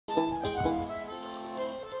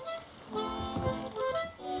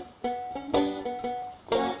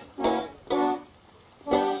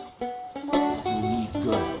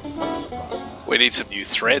need some new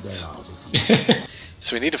threads.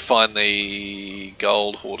 So we need to find the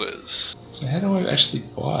gold hoarders. So how do I actually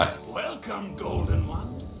buy? Welcome, golden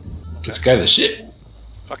one. Let's go to the ship.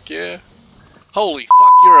 Fuck yeah. Holy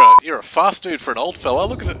fuck, you're a fast dude for an old fella,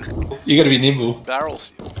 look at it. You gotta be nimble.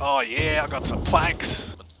 Barrels. Oh yeah, I got some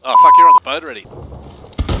planks. Oh fuck, you're on the boat already.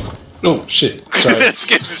 Oh shit, sorry.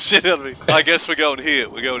 Scared the shit out of me. I guess we're going here,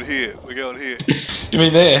 we're going here. You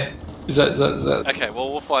mean there? Is that... Okay,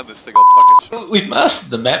 well we'll find this thing on fucking ship. We've mastered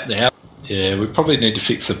the map now. Yeah, we probably need to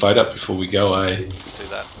fix the boat up before we go, eh? Let's do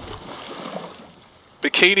that.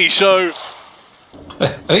 Bikini show! I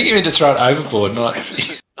think you need to throw it overboard, not...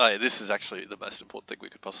 Oh yeah, this is actually the most important thing we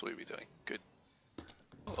could possibly be doing. Good.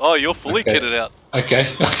 Oh, you're fully kitted out. Okay,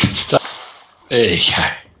 I can start. There you go.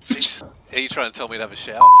 Jeez. Are you trying to tell me to have a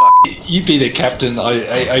shower? Fuck. You be the captain,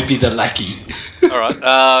 I be the lackey.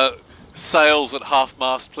 Alright, sails at half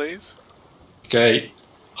mast, please. Okay.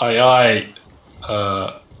 Aye aye.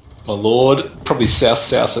 My lord. Probably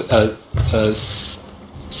south east.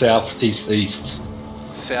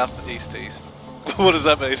 South east. What does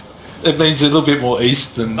that mean? It means a little bit more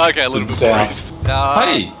east than okay, a little bit south. more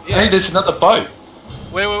east. Hey, there's another boat.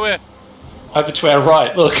 Where? Over to our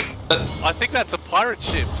right, look. I think that's a pirate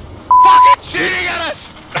ship. Fucking shooting at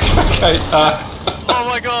us! Okay, oh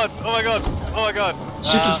my god.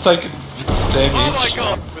 ship has taken damage. Oh my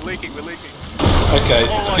god, we're leaking. Okay,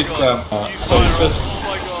 Oh my god. So first, Oh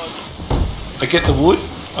my god. I get the wood.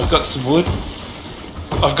 I've got some wood.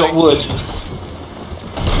 I've got wood.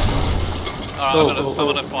 Alright, I'm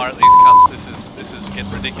gonna fire at these cunts. This is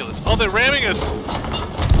getting ridiculous. Oh, they're ramming us!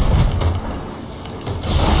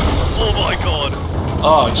 Oh my god.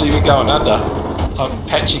 Oh, gee, we're going under. I'm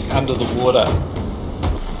patching under the water.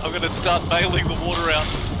 I'm gonna start bailing the water out.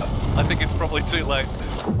 I think it's probably too late.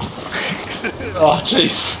 Oh,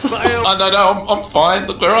 jeez. Oh, no, I'm fine.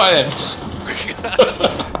 Look where I am.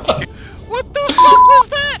 What the fuck was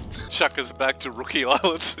that? Chuck us back to Rookie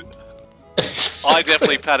Island. I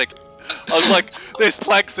definitely panicked. I was like, there's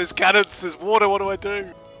planks, there's cannons, there's water, what do I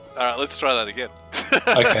do? Alright, let's try that again.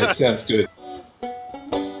 Okay, sounds good.